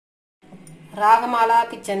Ragamala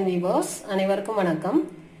kitchen viewers அனைவருக்கும் வணக்கம்.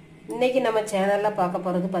 இன்னைக்கு நம்ம சேனல்ல பார்க்க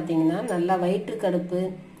போறது பாத்தீங்கன்னா நல்ல வயிற்று கடுப்பு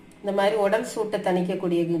இந்த மாதிரி உடல் சூட்டை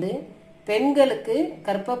தணிக்கக்கூடியது, பெண்களுக்கு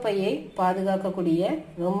கர்ப்பப்பையை பாதுகாக்கக்கூடிய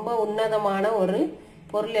ரொம்ப உன்னதமான ஒரு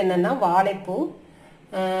பொருள் என்னன்னா வாழைப்பூ.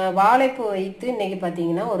 வாழைப்பூ வைத்து இன்னைக்கு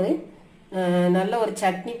பாத்தீங்கன்னா ஒரு நல்ல ஒரு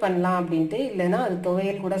சட்னி பண்ணலாம் அப்படின்ட்டு, இல்லைன்னா அது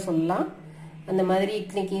துவையல் கூட சொல்லலாம். அந்த மாதிரி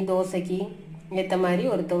இட்லிக்கு தோசைக்கு ஏற்ற மாதிரி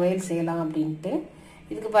ஒரு துவையல் செய்யலாம் அப்படின்ட்டு.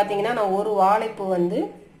 இதுக்கு பார்த்தீங்கன்னா நான் ஒரு வாழைப்பூ வந்து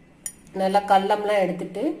நல்லா கல்லம்லாம்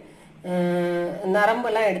எடுத்துட்டு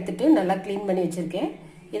நரம்பெல்லாம் எடுத்துட்டு நல்லா க்ளீன் பண்ணி வச்சுருக்கேன்.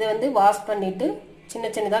 இதை வந்து வாஷ் பண்ணிவிட்டு சின்ன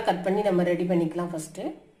சின்னதாக கட் பண்ணி நம்ம ரெடி பண்ணிக்கலாம். ஃபஸ்ட்டு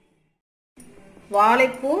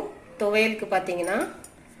வாழைப்பூ துவையலுக்கு பார்த்தீங்கன்னா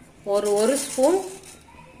ஒரு ஸ்பூன்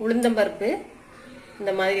உளுந்தம்பருப்பு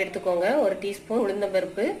இந்த மாதிரி எடுத்துக்கோங்க. ஒரு டீஸ்பூன்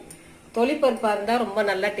உளுந்தம்பருப்பு. தொலிப்பருப்பாக இருந்தால் ரொம்ப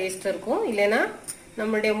நல்லா டேஸ்ட் இருக்கும், இல்லைன்னா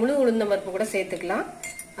நம்மளுடைய முழு உளுந்தம்பருப்பு கூட சேர்த்துக்கலாம்.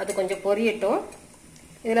 அது கொஞ்சம் பொரியட்டும்.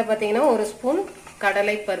 இதில் பார்த்தீங்கன்னா ஒரு ஸ்பூன்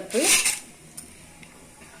கடலை பருப்பு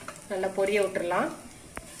நல்லா பொரிய விட்டுறலாம்.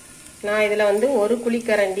 நான் இதில் வந்து ஒரு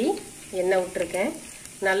குழிக்கரண்டி எண்ணெய் விட்டுருக்கேன்.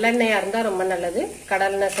 நல்லெண்ணெயாக இருந்தால் ரொம்ப நல்லது,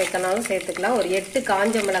 கடலெண்ணெய் சேர்க்கனாலும் சேர்த்துக்கலாம். ஒரு 8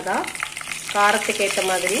 காஞ்ச மிளகாய் காரத்துக்கு ஏற்ற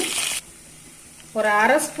மாதிரி. ஒரு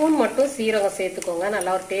அரை ஸ்பூன் மட்டும் சீரகம் சேர்த்துக்கோங்க,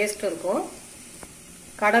 நல்லா ஒரு டேஸ்ட் இருக்கும்.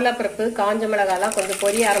 கடலைப்பருப்பு காஞ்ச மிளகாலாம் கொஞ்சம்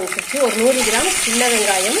பொரிய ஆரம்பிச்சிச்சு. ஒரு 100 கிராம் சின்ன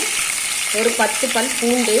வெங்காயம், ஒரு 10 பல்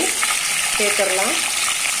பூண்டு சேர்த்துடலாம்.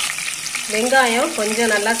 வெங்காயம்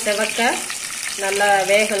கொஞ்சம் நல்லா செவக்க நல்லா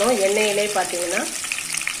வேகணும். எண்ணெயிலே பார்த்தீங்கன்னா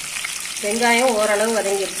வெங்காயம் ஓரளவு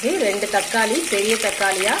வதங்கிடுச்சு. 2 தக்காளி பெரிய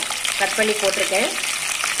தக்காளியாக கட் பண்ணி போட்டிருக்கேன்.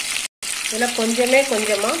 இதில்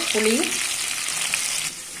கொஞ்சமாக புளி,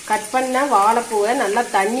 கட் பண்ண வாழைப்பூவை நல்லா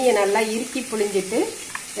தண்ணியை நல்லா இறுக்கி புளிஞ்சிட்டு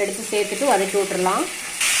எடுத்து சேர்த்துட்டு வதக்கி விட்டுறலாம்.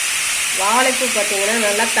 வாழைப்பூ பார்த்தீங்கன்னா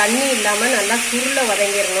நல்லா தண்ணி இல்லாமல் நல்லா சுருளை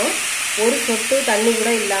வதங்கிடணும். ஒரு சொட்டு தண்ணி கூட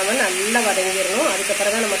இல்லாமல் நல்லா வதங்கிடணும்.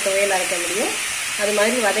 அதுக்கப்புறம் தான் நம்ம துவையல் அரைக்க முடியும். அது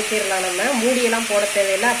மாதிரி வதக்கிடலாம். நம்ம மூடியெல்லாம் போட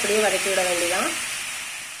தேவையில்லை, அப்படியே வதக்கி விட வேண்டியதான்.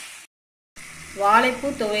 வாழைப்பூ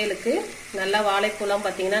துவையலுக்கு நல்லா வாழைப்பூலாம்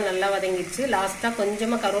பார்த்தீங்கன்னா நல்லா வதங்கிடுச்சு. லாஸ்ட்டாக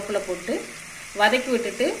கொஞ்சமாக கருவேப்பிலை போட்டு வதக்கி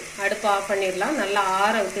விட்டுட்டு அடுப்பை ஆஃப் பண்ணிடலாம். நல்லா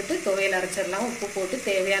ஆற விட்டுட்டு துவையல் அரைச்சிடலாம். உப்பு போட்டு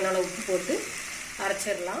தேவையான அளவு உப்பு போட்டு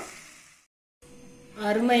அரைச்சிடலாம்.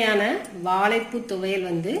 அருமையான வாழைப்பூ துவையல்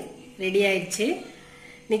வந்து ரெடி ஆயிடுச்சு.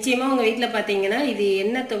 நிச்சயமாக உங்கள் வீட்டில் பார்த்தீங்கன்னா இது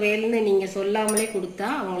என்ன துவையல்னு நீங்கள் சொல்லாமலே கொடுத்தா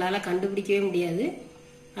அவங்களால கண்டுபிடிக்கவே முடியாது.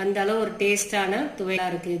 அந்த அளவு ஒரு டேஸ்டான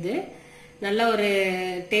துவையலாக இருக்குது. இது நல்ல ஒரு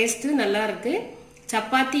டேஸ்ட்டு நல்லா இருக்குது.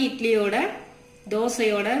 சப்பாத்தி இட்லியோட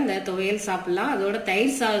தோசையோட இந்த துவையல் சாப்பிட்லாம். அதோட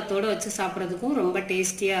தயிர் சாதத்தோடு வச்சு சாப்பிட்றதுக்கும் ரொம்ப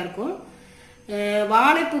டேஸ்டியாக இருக்கும்.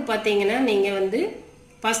 வாழைப்பூ பார்த்தீங்கன்னா நீங்கள் வந்து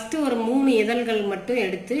ஃபஸ்ட்டு ஒரு 3 இதழ்கள் மட்டும்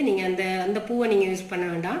எடுத்து நீங்கள் அந்த பூவை நீங்கள் யூஸ் பண்ண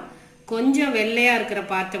வேண்டாம். கொஞ்சம் வெள்ளையாக இருக்கிற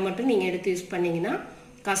பார்ட்டை மட்டும் நீங்கள் எடுத்து யூஸ் பண்ணிங்கன்னா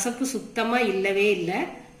கசப்பு சுத்தமாக இல்லவே இல்லை.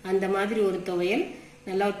 அந்த மாதிரி ஒரு துவையல்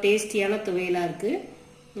நல்லா டேஸ்டியான துவையலாக இருக்குது.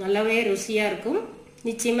 நல்லாவே ருசியாக இருக்கும்.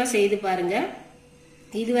 நிச்சயமாக செய்து பாருங்கள்.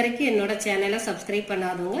 இது வரைக்கும் என்னோட சேனலை சப்ஸ்கிரைப்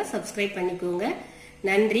பண்ணாதவங்க சப்ஸ்கிரைப் பண்ணிக்கோங்க.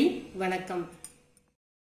 நன்றி, வணக்கம்.